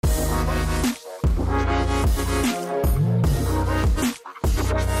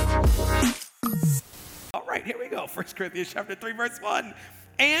1 Corinthians chapter 3, verse 1.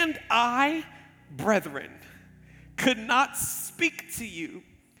 And I, brethren, could not speak to you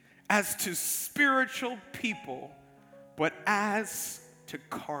as to spiritual people, but as to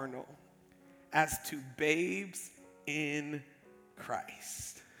carnal, as to babes in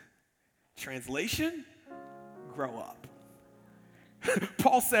Christ. Translation, grow up.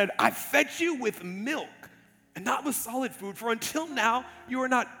 Paul said, I fed you with milk and not with solid food, for until now you are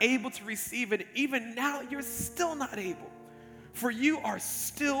not able to receive it. Even now you're still not able. For you are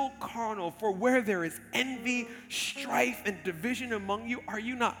still carnal. For where there is envy, strife, and division among you, are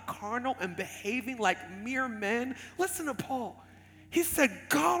you not carnal and behaving like mere men? Listen to Paul. He said,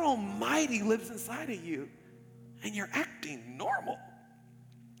 God Almighty lives inside of you, and you're acting normal.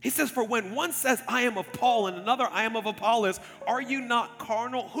 He says, for when one says, I am of Paul, and another, I am of Apollos, are you not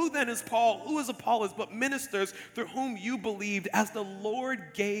carnal? Who then is Paul? Who is Apollos? But ministers through whom you believed, as the Lord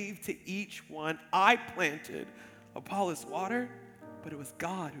gave to each one. I planted, Apollos water, but it was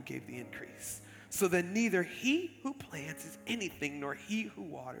God who gave the increase. So that neither he who plants is anything, nor he who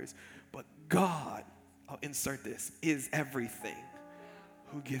waters, but God, I'll insert this, is everything,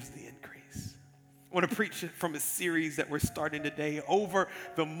 who gives the increase. I want to preach from a series that we're starting today. Over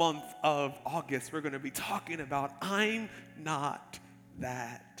the month of August, we're going to be talking about I'm not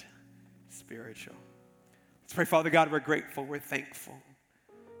that spiritual. Let's pray. Father God, we're grateful, we're thankful,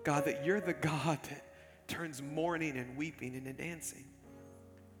 God, that you're the God that turns mourning and weeping into dancing.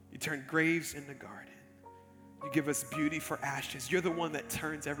 You turn graves into garden. You give us beauty for ashes. You're the one that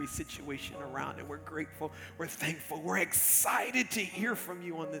turns every situation around, and we're grateful, we're thankful, we're excited to hear from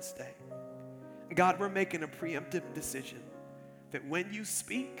you on this day. God, we're making a preemptive decision that when you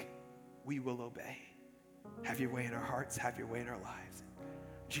speak, we will obey. Have your way in our hearts, have your way in our lives.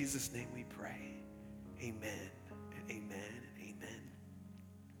 In Jesus' name we pray. Amen and amen and amen.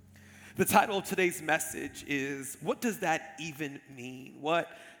 The title of today's message is, what does that even mean? What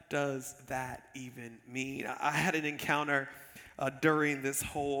does that even mean? I had an encounter during this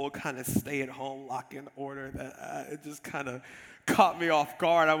whole kind of stay-at-home lock-in order that it just kind of caught me off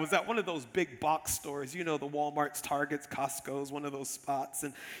guard. I was at one of those big box stores, you know, the Walmarts, Targets, Costco's, one of those spots.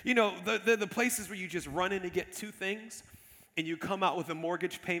 And, you know, the places where you just run in to get two things, and you come out with a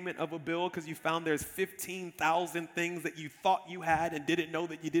mortgage payment of a bill because you found there's 15,000 things that you thought you had and didn't know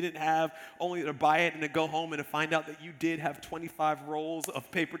that you didn't have, only to buy it and to go home and to find out that you did have 25 rolls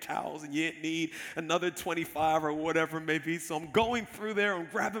of paper towels and you didn't need another 25 or whatever it may be. So I'm going through there, I'm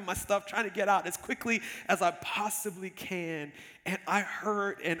grabbing my stuff, trying to get out as quickly as I possibly can, and I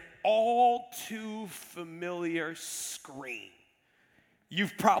heard an all too familiar scream.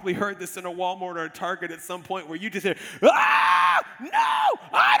 You've probably heard this in a Walmart or a Target at some point where you just hear, ah, no,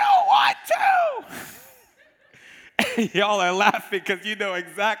 I don't want to. Y'all are laughing because you know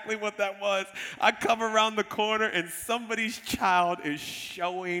exactly what that was. I come around the corner and somebody's child is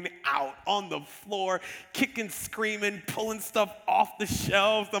showing out on the floor, kicking, screaming, pulling stuff off the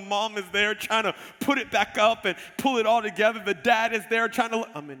shelves. The mom is there trying to put it back up and pull it all together. The dad is there trying to,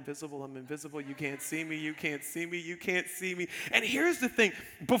 I'm invisible, you can't see me, you can't see me, you can't see me. And here's the thing,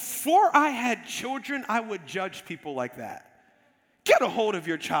 before I had children, I would judge people like that. Get a hold of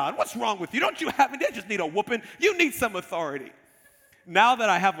your child. What's wrong with you? Don't you have it? They just need a whooping. You need some authority. Now that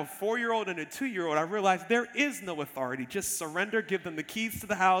I have a 4-year-old and a 2-year-old, I realize there is no authority. Just surrender, give them the keys to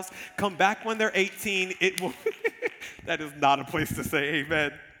the house, come back when they're 18. It will. That is not a place to say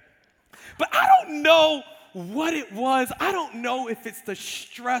amen. But I don't know what it was. I don't know if it's the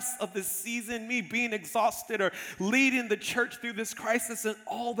stress of the season, me being exhausted or leading the church through this crisis and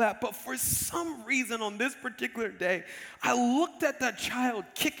all that. But for some reason on this particular day, I looked at that child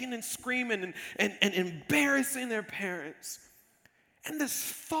kicking and screaming and embarrassing their parents. And this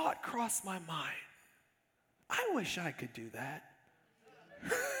thought crossed my mind. I wish I could do that.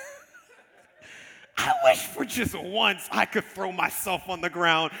 I wish for just once I could throw myself on the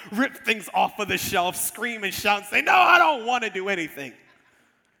ground, rip things off of the shelf, scream and shout and say, no, I don't want to do anything.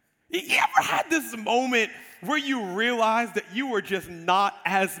 You ever had this moment where you realized that you were just not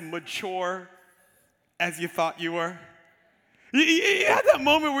as mature as you thought you were? You had that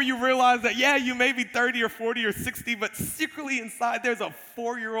moment where you realize that, yeah, you may be 30 or 40 or 60, but secretly inside there's a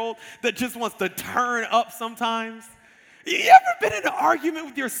 4-year-old that just wants to turn up sometimes? You ever been in an argument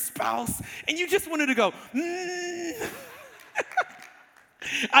with your spouse and you just wanted to go,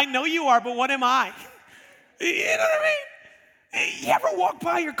 I know you are, but what am I? You know what I mean? You ever walk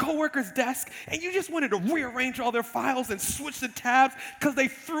by your coworker's desk and you just wanted to rearrange all their files and switch the tabs because they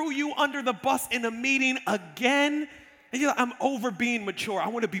threw you under the bus in a meeting again? And you're like, I'm over being mature. I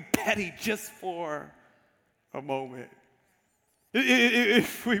want to be petty just for a moment.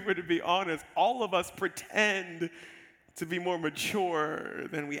 If we were to be honest, all of us pretend to be more mature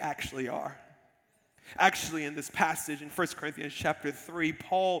than we actually are. Actually, in this passage in 1 Corinthians chapter 3,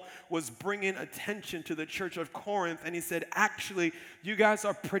 Paul was bringing attention to the church of Corinth, and he said, actually, you guys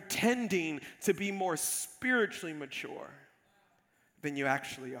are pretending to be more spiritually mature than you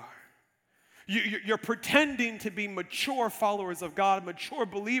actually are. You're pretending to be mature followers of God, mature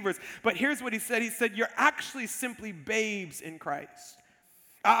believers. But here's what he said. He said, you're actually simply babes in Christ.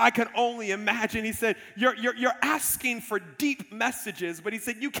 I can only imagine. He said, you're asking for deep messages, but he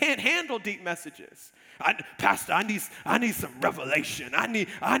said, you can't handle deep messages. Pastor, I need some revelation. I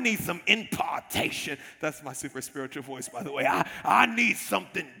need some impartation. That's my super spiritual voice, by the way. I need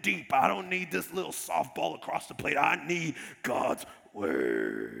something deep. I don't need this little softball across the plate. I need God's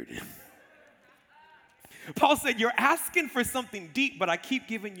word. Paul said, you're asking for something deep, but I keep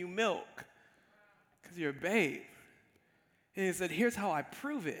giving you milk because you're a babe. And he said, here's how I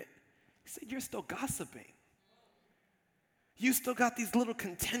prove it. He said, you're still gossiping. You still got these little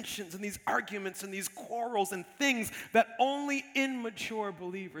contentions and these arguments and these quarrels and things that only immature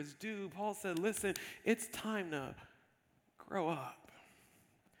believers do. Paul said, listen, it's time to grow up.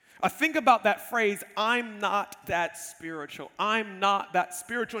 I think about that phrase, I'm not that spiritual. I'm not that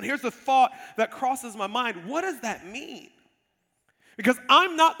spiritual. And here's the thought that crosses my mind. What does that mean? Because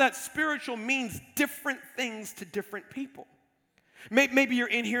I'm not that spiritual means different things to different people. Maybe you're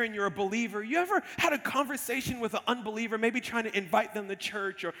in here and you're a believer. You ever had a conversation with an unbeliever, maybe trying to invite them to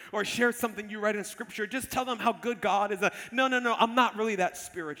church or share something you read in Scripture? Just tell them how good God is. No, I'm not really that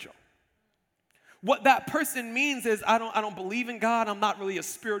spiritual. What that person means is I don't believe in God. I'm not really a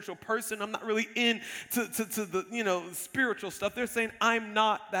spiritual person. I'm not really into the spiritual stuff. They're saying I'm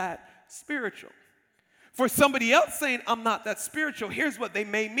not that spiritual. For somebody else saying I'm not that spiritual, here's what they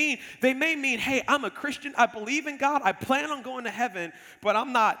may mean. They may mean, hey, I'm a Christian. I believe in God. I plan on going to heaven, but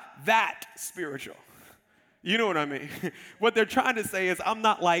I'm not that spiritual. You know what I mean? What they're trying to say is I'm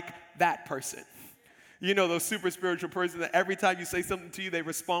not like that person. You know those super spiritual person that every time you say something to you, they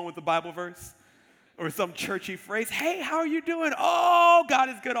respond with the Bible verse? Or some churchy phrase, hey, how are you doing? Oh, God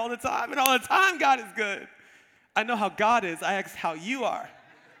is good all the time, and all the time God is good. I know how God is. I ask how you are.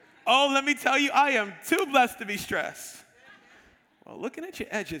 Oh, let me tell you, I am too blessed to be stressed. Well, looking at your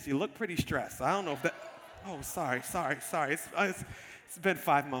edges, you look pretty stressed. I don't know if that, oh, sorry. It's been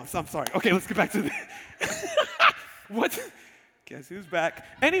 5 months. I'm sorry. Okay, let's get back to the, what? Guess who's back?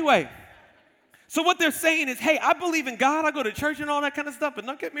 Anyway. So what they're saying is, hey, I believe in God, I go to church and all that kind of stuff, but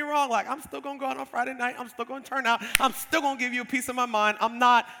don't get me wrong, like I'm still going to go out on Friday night, I'm still going to turn out, I'm still going to give you a piece of my mind. I'm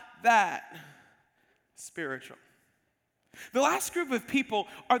not that spiritual. The last group of people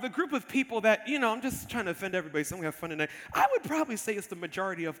are the group of people that, I'm just trying to offend everybody, so I'm going to have fun tonight. I would probably say it's the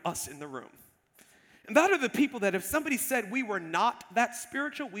majority of us in the room. And that are the people that if somebody said we were not that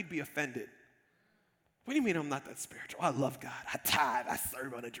spiritual, we'd be offended. What do you mean I'm not that spiritual? I love God. I tithe. I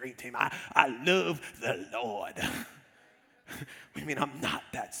serve on a dream team. I love the Lord. What do you mean I'm not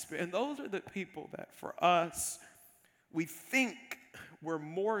that spiritual? And those are the people that for us, we think we're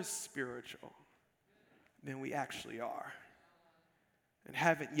more spiritual than we actually are. And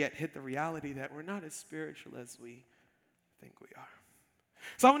haven't yet hit the reality that we're not as spiritual as we think we are.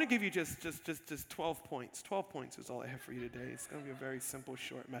 So I want to give you just 12 points. 12 points is all I have for you today. It's going to be a very simple,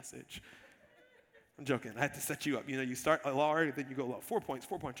 short message. I'm joking. I had to set you up. You start lower, then you go low. 4 points.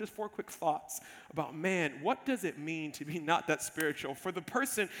 Just 4 quick thoughts about, man, what does it mean to be not that spiritual? For the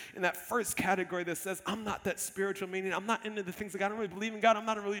person in that first category that says, I'm not that spiritual, meaning I'm not into the things of God. I don't really believe in God. I'm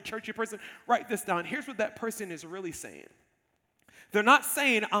not a really churchy person. Write this down. Here's what that person is really saying. They're not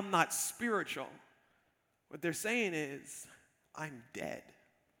saying, I'm not spiritual. What they're saying is, I'm dead.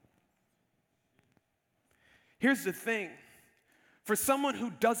 Here's the thing. For someone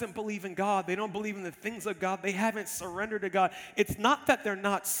who doesn't believe in God, they don't believe in the things of God, they haven't surrendered to God, it's not that they're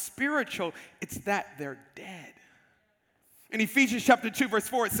not spiritual, it's that they're dead. In Ephesians chapter 2, verse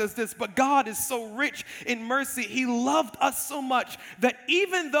 4, it says this, but God is so rich in mercy, He loved us so much that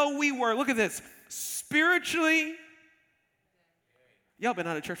even though we were, look at this, spiritually, y'all been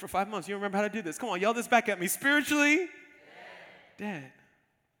out of church for 5 months, you don't remember how to do this. Come on, yell this back at me. Spiritually dead.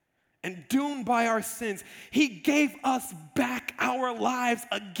 And doomed by our sins, He gave us back our lives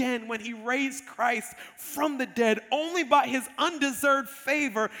again when He raised Christ from the dead. Only by His undeserved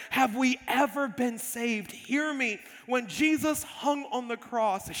favor have we ever been saved. Hear me. When Jesus hung on the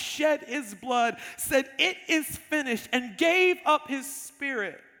cross, shed His blood, said, it is finished, and gave up His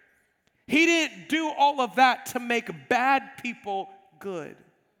Spirit, He didn't do all of that to make bad people good.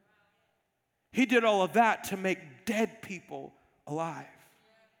 He did all of that to make dead people alive.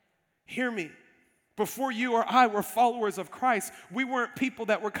 Hear me. Before you or I were followers of Christ, we weren't people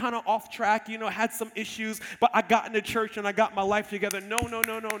that were kind of off track, had some issues, but I got into church and I got my life together. No, no,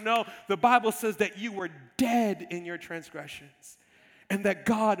 no, no, no. The Bible says that you were dead in your transgressions and that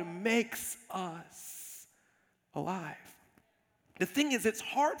God makes us alive. The thing is, it's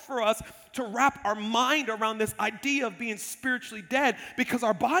hard for us to wrap our mind around this idea of being spiritually dead because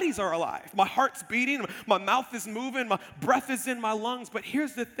our bodies are alive. My heart's beating, my mouth is moving, my breath is in my lungs. But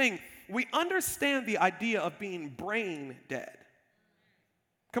here's the thing. We understand the idea of being brain dead.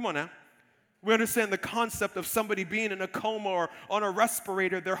 Come on now. We understand the concept of somebody being in a coma or on a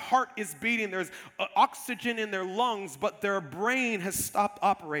respirator. Their heart is beating. There's oxygen in their lungs, but their brain has stopped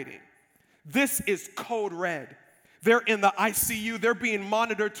operating. This is code red. They're in the ICU. They're being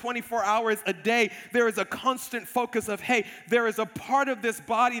monitored 24 hours a day. There is a constant focus of, hey, there is a part of this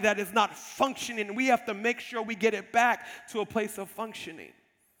body that is not functioning. We have to make sure we get it back to a place of functioning.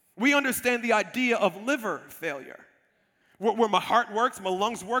 We understand the idea of liver failure, where my heart works, my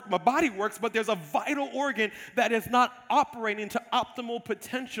lungs work, my body works, but there's a vital organ that is not operating to optimal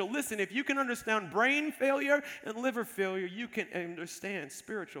potential. Listen, if you can understand brain failure and liver failure, you can understand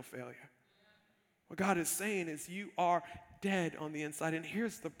spiritual failure. What God is saying is you are dead on the inside. And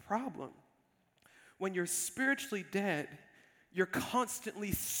here's the problem. When you're spiritually dead, you're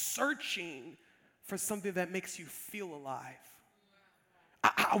constantly searching for something that makes you feel alive.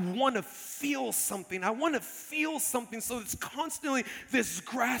 I want to feel something. I want to feel something. So it's constantly this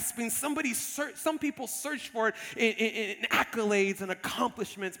grasping. Some people search for it in accolades and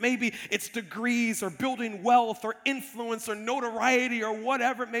accomplishments. Maybe it's degrees or building wealth or influence or notoriety or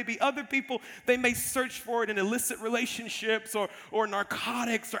whatever it may be. Other people, they may search for it in illicit relationships or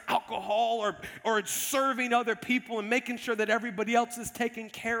narcotics or alcohol or serving other people and making sure that everybody else is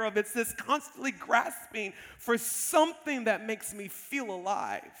taken care of. It's this constantly grasping for something that makes me feel alive.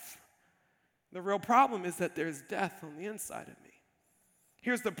 The real problem is that there's death on the inside of me.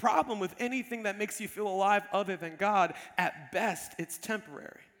 Here's the problem with anything that makes you feel alive other than God. At best, it's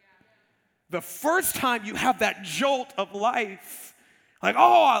temporary. The first time you have that jolt of life, like,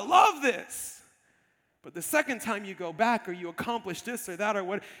 oh, I love this. But the second time you go back or you accomplish this or that or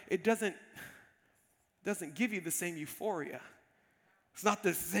what, it doesn't give you the same euphoria. It's not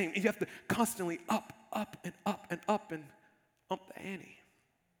the same. You have to constantly up and up and up and up the ante.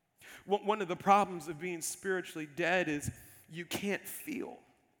 One of the problems of being spiritually dead is you can't feel.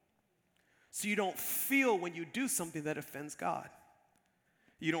 So you don't feel when you do something that offends God.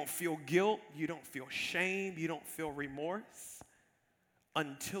 You don't feel guilt. You don't feel shame. You don't feel remorse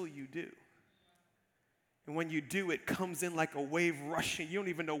until you do. And when you do, it comes in like a wave rushing. You don't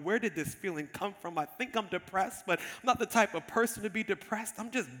even know, where did this feeling come from? I think I'm depressed, but I'm not the type of person to be depressed. I'm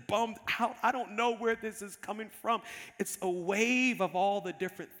just bummed out. I don't know where this is coming from. It's a wave of all the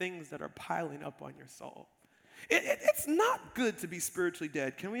different things that are piling up on your soul. It's not good to be spiritually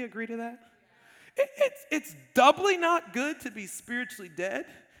dead. Can we agree to that? It's doubly not good to be spiritually dead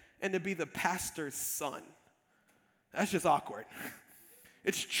and to be the pastor's son. That's just awkward.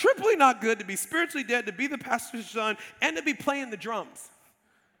 It's triply not good to be spiritually dead, to be the pastor's son, and to be playing the drums.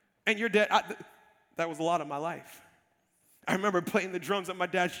 And you're dead. That was a lot of my life. I remember playing the drums at my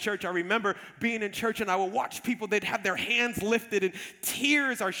dad's church. I remember being in church, and I would watch people, they'd have their hands lifted, and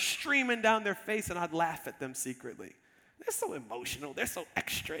tears are streaming down their face, and I'd laugh at them secretly. They're so emotional. They're so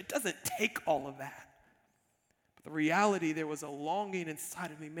extra. It doesn't take all of that. But the reality, there was a longing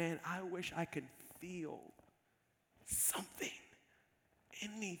inside of me. Man, I wish I could feel something.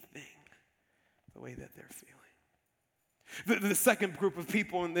 Anything the way that they're feeling. The second group of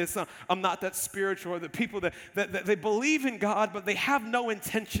people in this, I'm not that spiritual, are the people that they believe in God, but they have no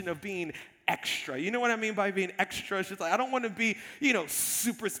intention of being extra. You know what I mean by being extra? It's just like, I don't want to be,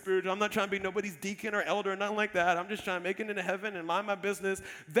 super spiritual. I'm not trying to be nobody's deacon or elder or nothing like that. I'm just trying to make it into heaven and mind my business.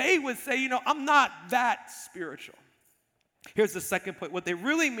 They would say, I'm not that spiritual. Here's the second point. What they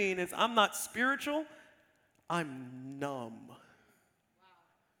really mean is, I'm not spiritual, I'm numb.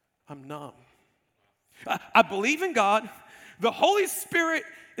 I'm numb. I believe in God. The Holy Spirit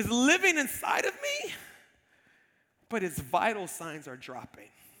is living inside of me, but His vital signs are dropping.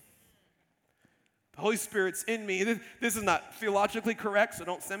 The Holy Spirit's in me. This is not theologically correct, so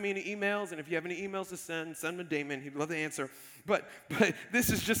don't send me any emails. And if you have any emails to send them to Damon. He'd love to answer. But this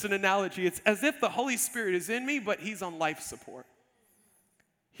is just an analogy. It's as if the Holy Spirit is in me, but He's on life support.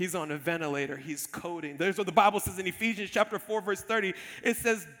 He's on a ventilator. He's coding. There's what the Bible says in Ephesians chapter 4, verse 30. It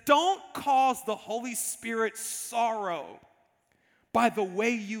says, don't cause the Holy Spirit sorrow by the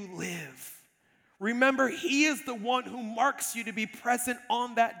way you live. Remember, He is the one who marks you to be present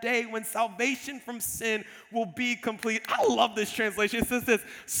on that day when salvation from sin will be complete. I love this translation. It says this,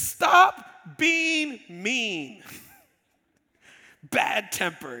 stop being mean,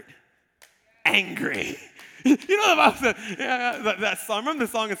 bad-tempered, angry. You know about that song? Remember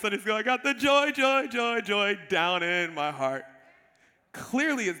the song in Sunday school? I got the joy, joy, joy, joy down in my heart.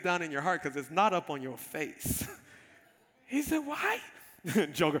 Clearly it's down in your heart because it's not up on your face. He said, why?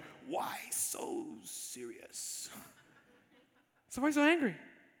 Joker, why so serious? So why so angry?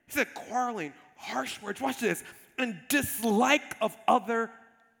 He said, quarreling, harsh words, watch this, and dislike of other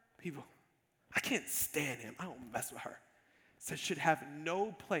people. I can't stand him. I don't mess with her. So it should have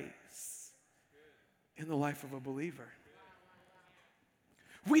no place in the life of a believer.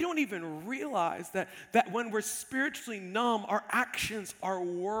 We don't even realize that when we're spiritually numb, our actions, our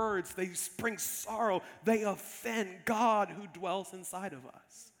words, they bring sorrow. They offend God who dwells inside of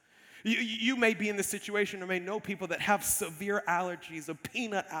us. You may be in this situation or may know people that have severe allergies, a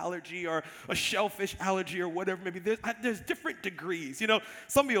peanut allergy or a shellfish allergy or whatever. Maybe there's different degrees. You know,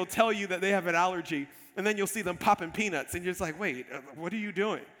 somebody will tell you that they have an allergy, and then you'll see them popping peanuts, and you're just like, wait, what are you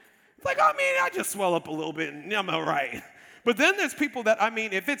doing? It's like, I just swell up a little bit, and I'm all right. But then there's people that,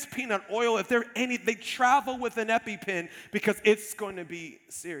 if it's peanut oil, if they travel with an EpiPen because it's going to be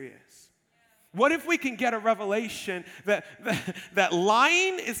serious. What if we can get a revelation that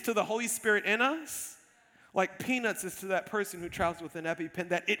lying is to the Holy Spirit in us, like peanuts is to that person who travels with an EpiPen,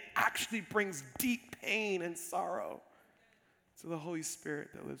 that it actually brings deep pain and sorrow to the Holy Spirit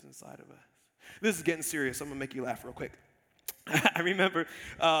that lives inside of us. This is getting serious. I'm going to make you laugh real quick. I remember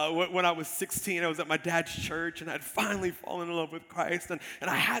when I was 16, I was at my dad's church, and I'd finally fallen in love with Christ, and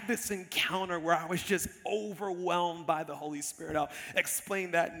I had this encounter where I was just overwhelmed by the Holy Spirit. I'll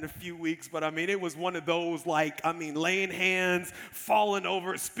explain that in a few weeks, but it was one of those, laying hands, falling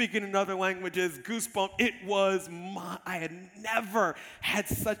over, speaking in other languages, goosebumps. I had never had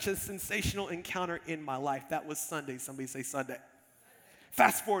such a sensational encounter in my life. That was Sunday. Somebody say Sunday.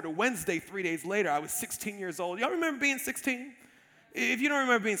 Fast forward to Wednesday, 3 days later, I was 16 years old. Y'all remember being 16? If you don't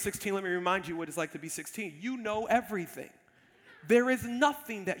remember being 16, let me remind you what it's like to be 16. You know everything. There is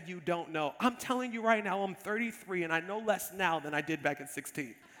nothing that you don't know. I'm telling you right now, I'm 33, and I know less now than I did back at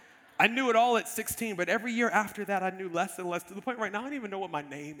 16. I knew it all at 16, but every year after that, I knew less and less, to the point right now I don't even know what my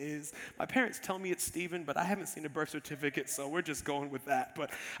name is. My parents tell me it's Stephen, but I haven't seen a birth certificate, so we're just going with that. But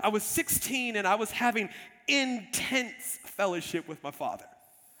I was 16, and I was having intense fellowship with my father.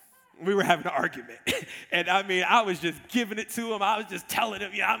 We were having an argument. And I was just giving it to him. I was just telling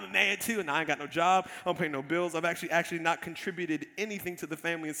him, I'm a man too, and I ain't got no job. I don't pay no bills. I've actually not contributed anything to the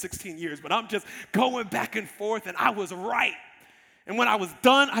family in 16 years, but I'm just going back and forth, and I was right. And when I was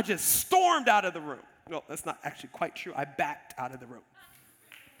done, I just stormed out of the room. Well, that's not actually quite true. I backed out of the room.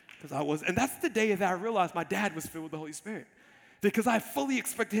 And that's the day that I realized my dad was filled with the Holy Spirit. Because I fully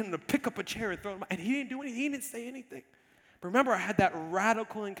expected him to pick up a chair and throw it, and he didn't do anything. He didn't say anything. But remember, I had that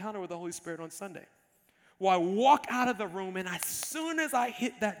radical encounter with the Holy Spirit on Sunday. Well, I walk out of the room, and as soon as I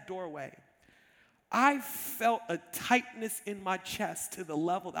hit that doorway, I felt a tightness in my chest to the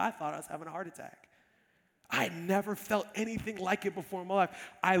level that I thought I was having a heart attack. I never felt anything like it before in my life.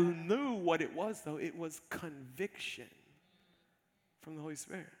 I knew what it was, though. It was conviction from the Holy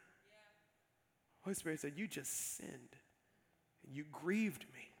Spirit. The Holy Spirit said, you just sinned, and you grieved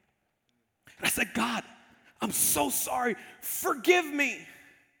me. And I said, God, I'm so sorry. Forgive me.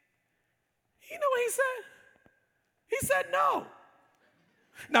 You know what he said? He said no.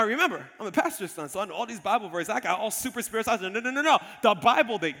 Now remember, I'm a pastor's son, so I know all these Bible verses. I got all super spiritual. I said, no. The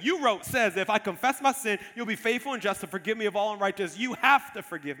Bible that you wrote says if I confess my sin, you'll be faithful and just to forgive me of all unrighteousness. You have to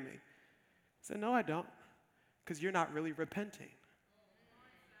forgive me. I said, no, I don't, because you're not really repenting.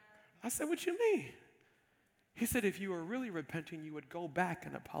 I said, what you mean? He said, if you were really repenting, you would go back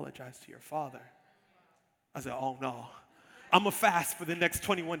and apologize to your father. I said, oh, no. I'm going to fast for the next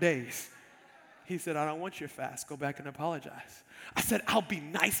 21 days. He said, I don't want your fast. Go back and apologize. I said, I'll be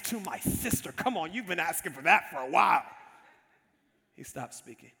nice to my sister. Come on, you've been asking for that for a while. He stopped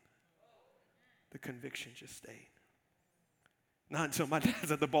speaking. The conviction just stayed. Not until my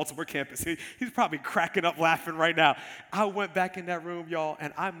dad's at the Baltimore campus. He's probably cracking up laughing right now. I went back in that room, y'all,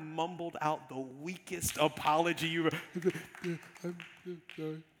 and I mumbled out the weakest apology. I'm so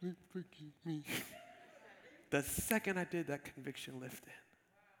sorry. Forgive me. The second I did, that conviction lifted.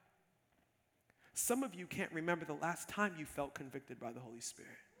 Some of you can't remember the last time you felt convicted by the Holy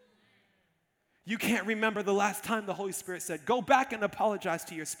Spirit. You can't remember the last time the Holy Spirit said, go back and apologize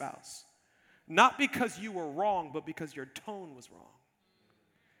to your spouse. Not because you were wrong, but because your tone was wrong.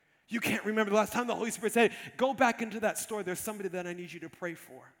 You can't remember the last time the Holy Spirit said, go back into that store. There's somebody that I need you to pray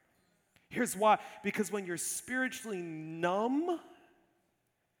for. Here's why. Because when you're spiritually numb,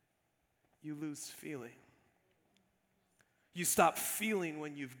 you lose feeling. You stop feeling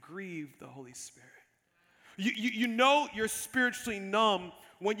when you've grieved the Holy Spirit. You know you're spiritually numb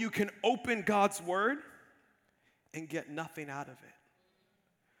when you can open God's word and get nothing out of it.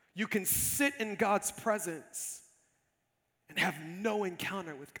 You can sit in God's presence and have no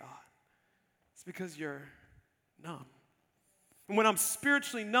encounter with God. It's because you're numb. And when I'm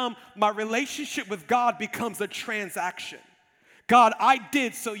spiritually numb, my relationship with God becomes a transaction. God, I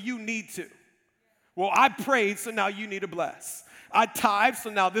did, so you need to. Well, I prayed, so now you need to bless. I tithed, so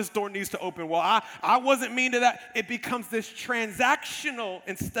now this door needs to open. Well, I wasn't mean to that. It becomes this transactional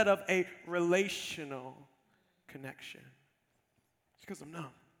instead of a relational connection. It's because I'm numb.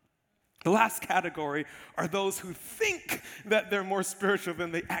 The last category are those who think that they're more spiritual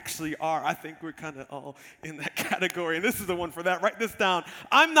than they actually are. I think we're kind of all in that category. And this is the one for that. Write this down.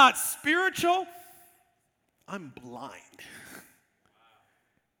 I'm not spiritual. I'm blind.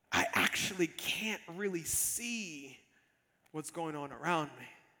 I actually can't really see what's going on around me.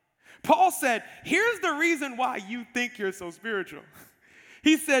 Paul said, here's the reason why you think you're so spiritual.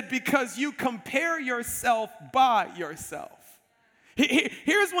 He said, because you compare yourself by yourself.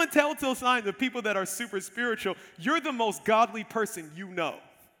 Here's one telltale sign of people that are super spiritual. You're the most godly person you know.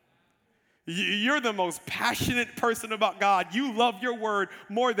 You're the most passionate person about God. You love your word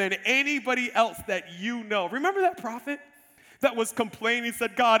more than anybody else that you know. Remember that prophet that was complaining? He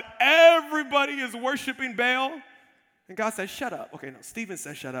said, God, everybody is worshiping Baal. And God said, shut up. Okay, no, Stephen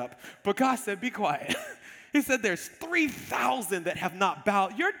said shut up. But God said, be quiet. He said, there's 3,000 that have not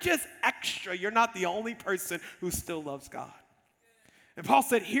bowed. You're just extra. You're not the only person who still loves God. And Paul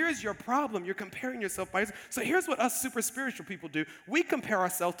said, here's your problem. You're comparing yourself by yourself. So here's what us super spiritual people do. We compare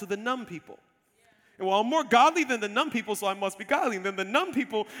ourselves to the numb people. And well, I'm more godly than the numb people, so I must be godly. And then the numb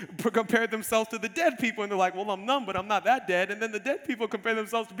people compare themselves to the dead people, and they're like, well, I'm numb, but I'm not that dead. And then the dead people compare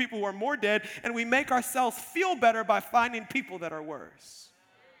themselves to people who are more dead, and we make ourselves feel better by finding people that are worse.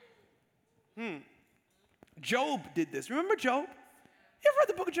 Job did this. Remember Job? You ever read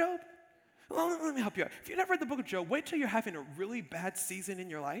the book of Job? Well, let me help you out. If you've never read the book of Job, wait till you're having a really bad season in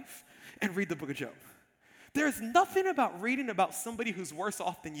your life and read the book of Job. There's nothing about reading about somebody who's worse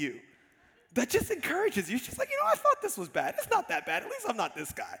off than you that just encourages you. It's just like, I thought this was bad. It's not that bad. At least I'm not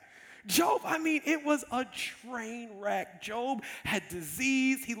this guy. Job, it was a train wreck. Job had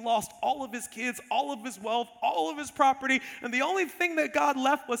disease. He lost all of his kids, all of his wealth, all of his property. And the only thing that God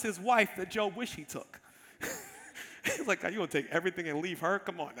left was his wife that Job wished he took. He's like, God, you want to take everything and leave her?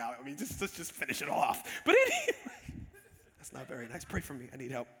 Come on now. Let's just finish it off. But anyway, that's not very nice. Pray for me. I need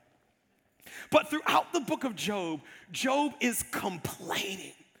help. But throughout the book of Job, Job is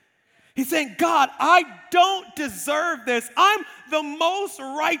complaining. He's saying, God, I don't deserve this. I'm the most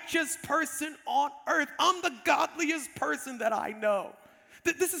righteous person on earth. I'm the godliest person that I know.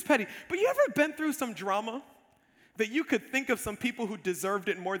 This is petty. But you ever been through some drama that you could think of some people who deserved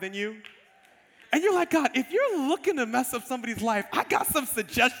it more than you? And you're like, God, if you're looking to mess up somebody's life, I got some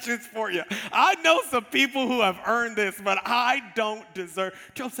suggestions for you. I know some people who have earned this, but I don't deserve.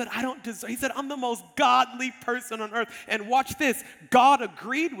 Job said, I don't deserve. He said, I'm the most godly person on earth. And watch this. God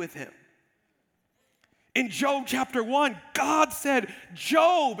agreed with him. In Job chapter 1, God said,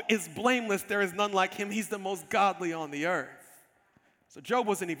 Job is blameless. There is none like him. He's the most godly on the earth. So Job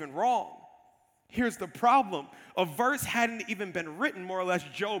wasn't even wrong. Here's the problem. A verse hadn't even been written, more or less,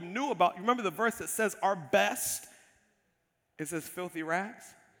 Job knew about. You remember the verse that says our best is as filthy rags?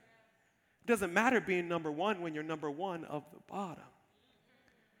 It doesn't matter being number one when you're number one of the bottom.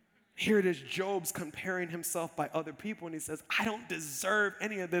 Here it is, Job's comparing himself by other people, and he says, I don't deserve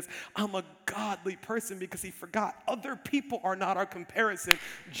any of this. I'm a godly person, because he forgot other people are not our comparison.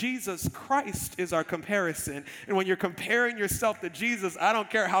 Jesus Christ is our comparison. And when you're comparing yourself to Jesus, I don't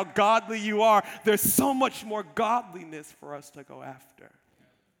care how godly you are, there's so much more godliness for us to go after.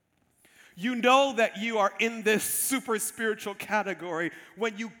 You know that you are in this super spiritual category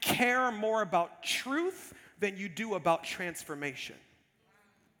when you care more about truth than you do about transformation.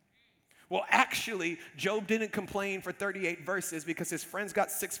 Well, actually, Job didn't complain for 38 verses because his friends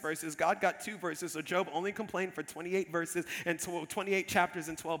got 6 verses. God got 2 verses, so Job only complained for 28 verses and 28 chapters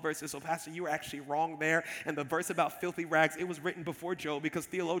and 12 verses. So, Pastor, you were actually wrong there. And the verse about filthy rags, it was written before Job because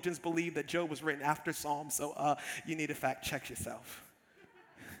theologians believe that Job was written after Psalms. So you need to fact check yourself.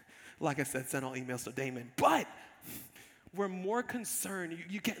 Like I said, send all emails to Damon. But we're more concerned.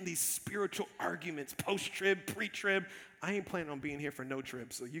 You get in these spiritual arguments, post-trib, pre-trib. I ain't planning on being here for no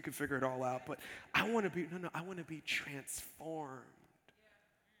trib, so you can figure it all out. But I want to be transformed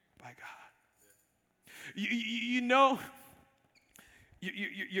by God.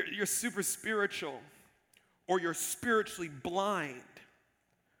 You're super spiritual, or you're spiritually blind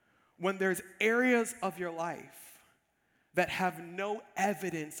when there's areas of your life that have no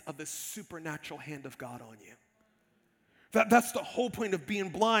evidence of the supernatural hand of God on you. That's the whole point of being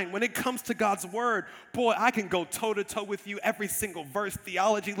blind. When it comes to God's word, boy, I can go toe-to-toe with you every single verse.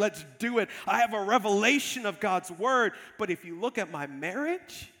 Theology, let's do it. I have a revelation of God's word. But if you look at my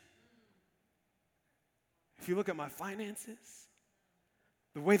marriage, if you look at my finances,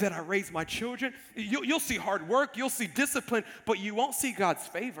 the way that I raise my children, you'll see hard work, you'll see discipline, but you won't see God's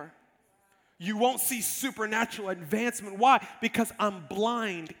favor. You won't see supernatural advancement. Why? Because I'm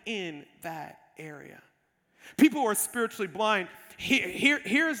blind in that area. People who are spiritually blind,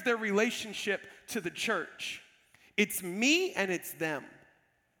 here's their relationship to the church. It's me and it's them.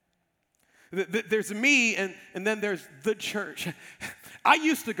 There's me and then there's the church. I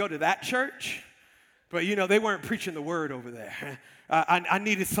used to go to that church, but they weren't preaching the word over there. I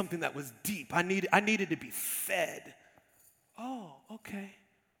needed something that was deep. I needed to be fed. Oh, okay.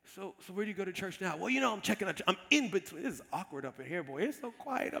 So where do you go to church now? Well, I'm checking out. I'm in between. This is awkward up in here, boy. It's so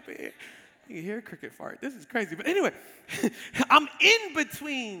quiet up in here. You can hear a cricket fart. This is crazy. But anyway, I'm in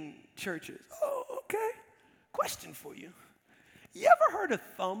between churches. Oh, okay. Question for you. You ever heard a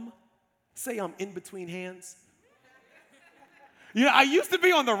thumb say I'm in between hands? I used to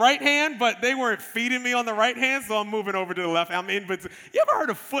be on the right hand, but they weren't feeding me on the right hand, so I'm moving over to the left. I'm in between. You ever heard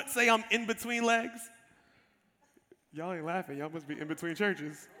a foot say I'm in between legs? Y'all ain't laughing. Y'all must be in between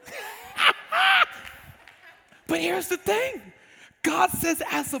churches. But here's the thing. God says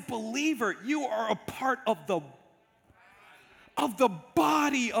as a believer, you are a part of the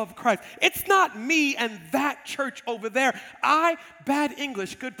body of Christ. It's not me and that church over there. Bad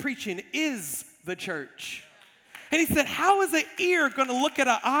English, good preaching, is the church. And he said, how is an ear going to look at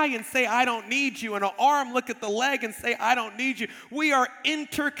an eye and say, I don't need you, and an arm look at the leg and say, I don't need you? We are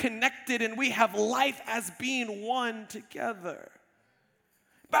interconnected, and we have life as being one together.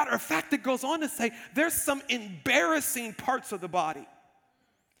 Matter of fact, it goes on to say, there's some embarrassing parts of the body.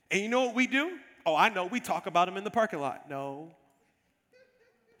 And you know what we do? Oh, I know, we talk about them in the parking lot. No.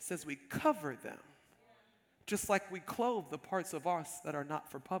 It says we cover them, just like we clothe the parts of us that are not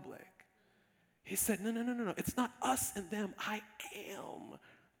for public. He said, no. It's not us and them. I am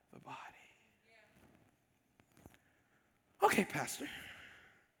the body. Okay, Pastor.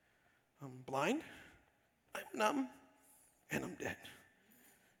 I'm blind, I'm numb, and I'm dead.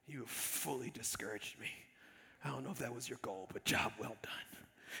 You have fully discouraged me. I don't know if that was your goal, but job well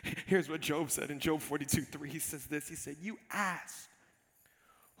done. Here's what Job said in Job 42:3. He says this. He said, you asked,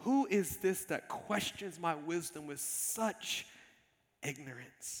 who is this that questions my wisdom with such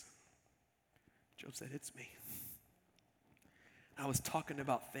ignorance? Job said, it's me. I was talking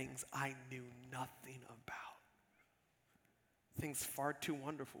about things I knew nothing about. Things far too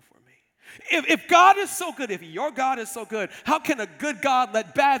wonderful for me. If God is so good, if your God is so good, how can a good God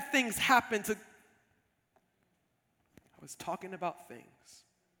let bad things happen to... I was talking about things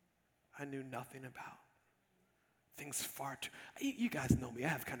I knew nothing about. Things far too... You guys know me. I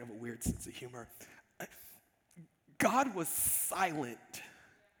have kind of a weird sense of humor. God was silent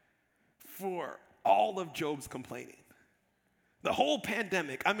for all of Job's complaining. The whole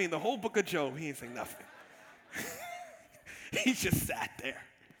pandemic, the whole book of Job, he ain't saying nothing. He just sat there.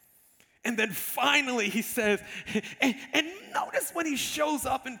 And then finally he says, and notice when he shows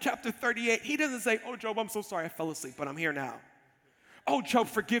up in chapter 38, he doesn't say, oh, Job, I'm so sorry I fell asleep, but I'm here now. Oh, Job,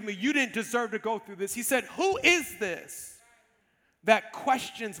 forgive me, you didn't deserve to go through this. He said, who is this that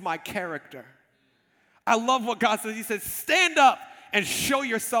questions my character? I love what God says. He says, stand up and show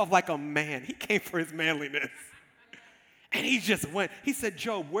yourself like a man. He came for his manliness. And he just went. He said,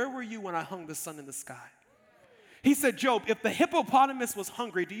 Job, where were you when I hung the sun in the sky? He said, Job, if the hippopotamus was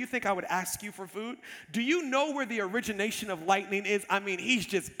hungry, do you think I would ask you for food? Do you know where the origination of lightning is? He's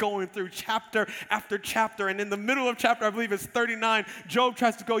just going through chapter after chapter. And in the middle of chapter, I believe it's 39, Job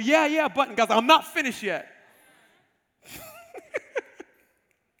tries to go, yeah, but and God's like, I'm not finished yet.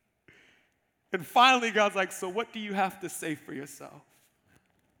 And finally, God's like, so what do you have to say for yourself?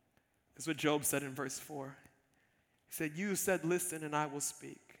 That's what Job said in verse 4. He said, you said, listen, and I will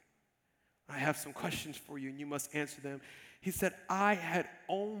speak. I have some questions for you, and you must answer them. He said, I had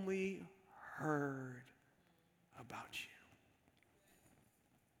only heard about you.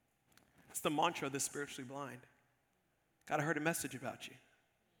 That's the mantra of the spiritually blind. God, I heard a message about you.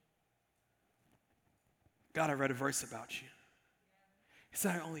 God, I read a verse about you. He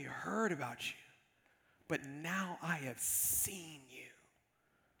said, I only heard about you, but now I have seen you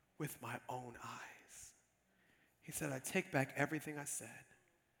with my own eyes. He said, I take back everything I said,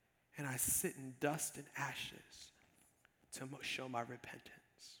 and I sit in dust and ashes to show my repentance.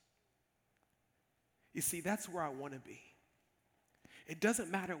 You see, that's where I want to be. It doesn't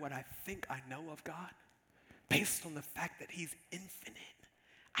matter what I think I know of God, based on the fact that he's infinite.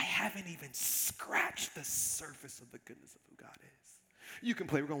 I haven't even scratched the surface of the goodness of who God is. You can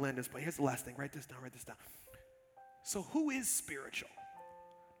play. We're going to land this point. Here's the last thing. Write this down. So who is spiritual?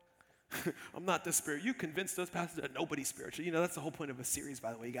 I'm not the spirit. You convinced us, Pastor, that nobody's spiritual. You know, that's the whole point of a series,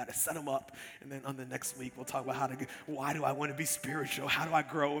 by the way. You got to set them up. And then on the next week, we'll talk about why do I want to be spiritual? How do I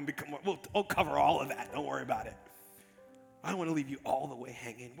grow and become, we'll cover all of that. Don't worry about it. I don't want to leave you all the way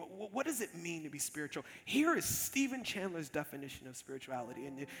hanging. What does it mean to be spiritual? Here is Stephen Chandler's definition of spirituality.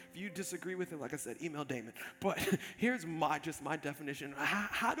 And if you disagree with it, like I said, email Damon. But here's my definition.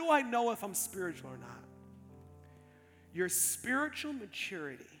 How do I know if I'm spiritual or not? Your spiritual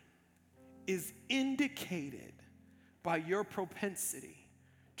maturity is indicated by your propensity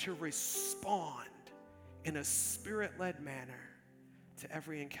to respond in a spirit-led manner to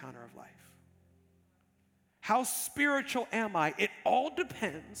every encounter of life. How spiritual am I? It all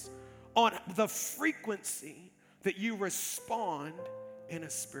depends on the frequency that you respond in a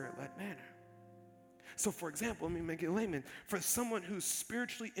spirit-led manner. So for example, let me make it layman. For someone who's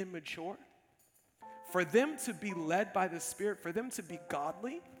spiritually immature, for them to be led by the Spirit, for them to be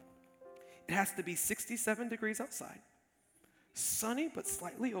godly, it has to be 67 degrees outside, sunny but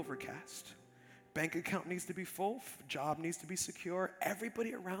slightly overcast. Bank account needs to be full, job needs to be secure,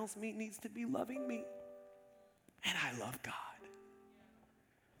 everybody around me needs to be loving me. And I love God.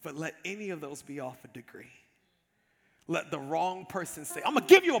 But let any of those be off a degree. Let the wrong person say, I'm going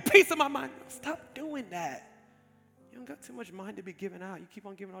to give you a piece of my mind. Stop doing that. You don't got too much mind to be giving out. You keep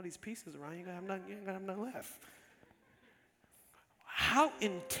on giving all these pieces around, you ain't going to have none left. How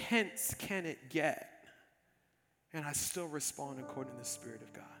intense can it get? And I still respond according to the Spirit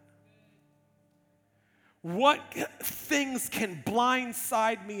of God. What things can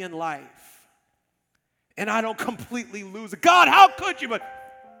blindside me in life? And I don't completely lose it. God, how could you? But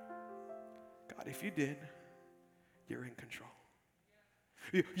God, if you did, you're in control.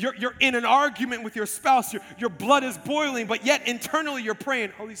 You're in an argument with your spouse. Your blood is boiling, but yet internally you're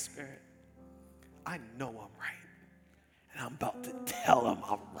praying, Holy Spirit, I know I'm right. And I'm about to tell him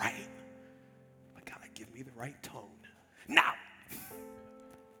I'm right. But God, give me the right tone. Now,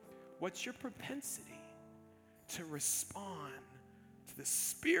 what's your propensity to respond to the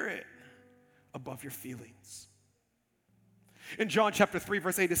Spirit above your feelings? In John chapter 3,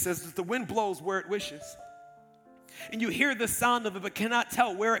 verse 8, it says that the wind blows where it wishes. And you hear the sound of it, but cannot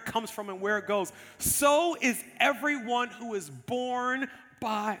tell where it comes from and where it goes. So is everyone who is born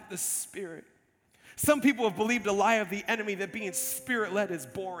by the Spirit. Some people have believed a lie of the enemy that being Spirit-led is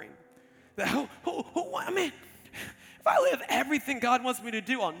boring. That, I mean, if I live everything God wants me to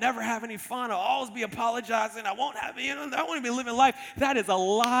do, I'll never have any fun. I'll always be apologizing. I won't be living life. That is a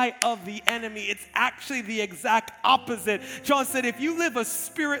lie of the enemy. It's actually the exact opposite. John said, if you live a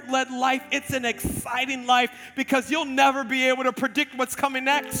Spirit-led life, it's an exciting life because you'll never be able to predict what's coming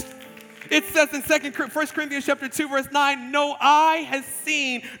next. It says in 1 Corinthians chapter 2, verse 9, no eye has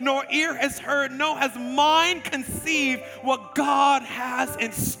seen, nor ear has heard, nor has mind conceived what God has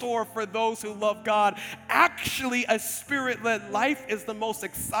in store for those who love God. Actually, a Spirit-led life is the most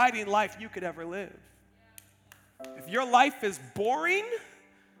exciting life you could ever live. If your life is boring,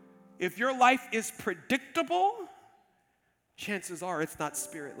 if your life is predictable, chances are it's not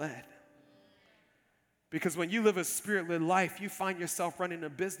Spirit-led. Because when you live a Spirit-led life, you find yourself running a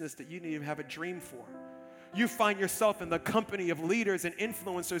business that you didn't even have a dream for. You find yourself in the company of leaders and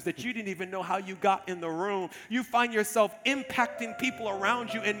influencers that you didn't even know how you got in the room. You find yourself impacting people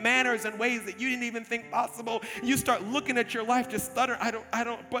around you in manners and ways that you didn't even think possible. You start looking at your life just stutter. I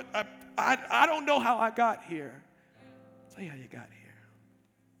don't know how I got here. I'll tell you how you got here.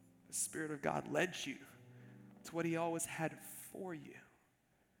 The Spirit of God led you to what He always had for you.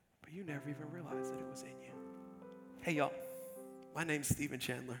 But you never even realized that it was in you. Hey, y'all. My name's Stephen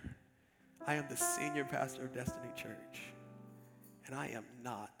Chandler. I am the senior pastor of Destiny Church. And I am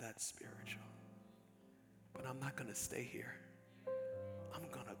not that spiritual. But I'm not going to stay here. I'm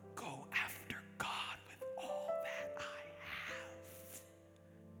going to go after God with all that I have.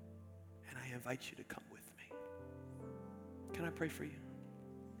 And I invite you to come with me. Can I pray for you?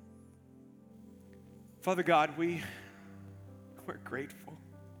 Father God, we're grateful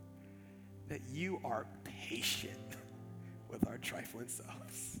that you are patient with our trifling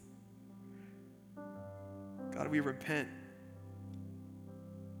selves. God, we repent,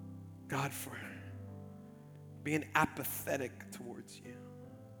 God, for being apathetic towards you,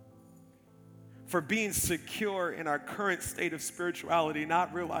 for being secure in our current state of spirituality,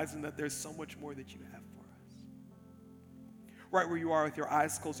 not realizing that there's so much more that you have for us. Right where you are with your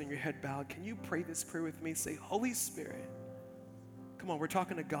eyes closed and your head bowed, can you pray this prayer with me? Say, Holy Spirit. Come on, we're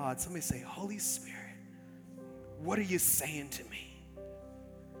talking to God. Somebody say, Holy Spirit, What are you saying to me?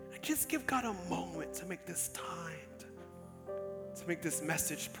 And just give God a moment to make this time, to make this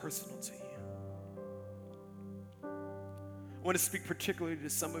message personal to you. I want to speak particularly to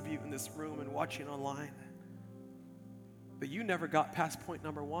some of you in this room and watching online that you never got past point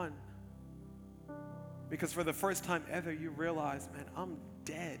number 1. Because for the first time ever, you realize, man, I'm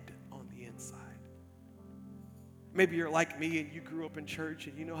dead on the inside. Maybe you're like me and you grew up in church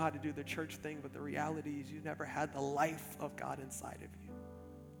and you know how to do the church thing, but the reality is you never had the life of God inside of you.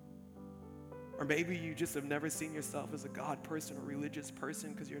 Or maybe you just have never seen yourself as a God person or religious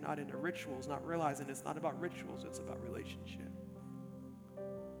person because you're not into rituals, not realizing it's not about rituals, it's about relationship.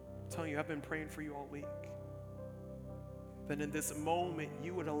 I'm telling you, I've been praying for you all week. That in this moment,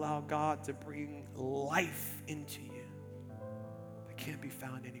 you would allow God to bring life into you that can't be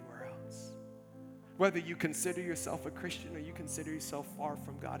found anywhere else. Whether you consider yourself a Christian or you consider yourself far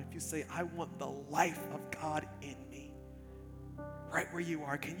from God, if you say, I want the life of God in me, right where you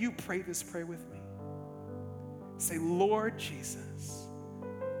are, can you pray this prayer with me? Say, Lord Jesus,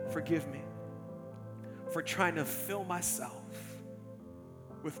 forgive me for trying to fill myself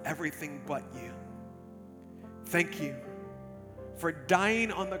with everything but you. Thank you for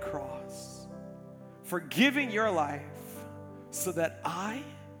dying on the cross, for giving your life so that I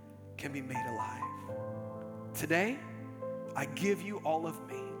can be made alive. Today, I give you all of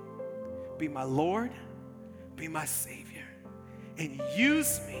me. Be my Lord, be my Savior, and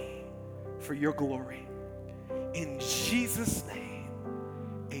use me for your glory. In Jesus' name,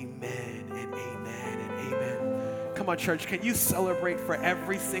 amen and amen and amen. Come on, church, can you celebrate for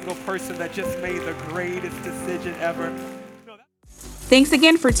every single person that just made the greatest decision ever? Thanks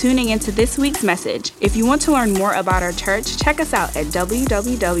again for tuning into this week's message. If you want to learn more about our church, check us out at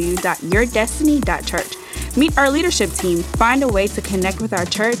www.yourdestiny.church. Meet our leadership team, find a way to connect with our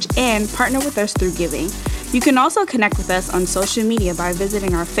church, and partner with us through giving. You can also connect with us on social media by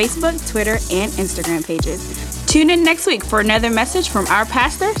visiting our Facebook, Twitter, and Instagram pages. Tune in next week for another message from our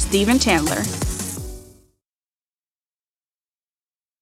pastor, Stephen Chandler.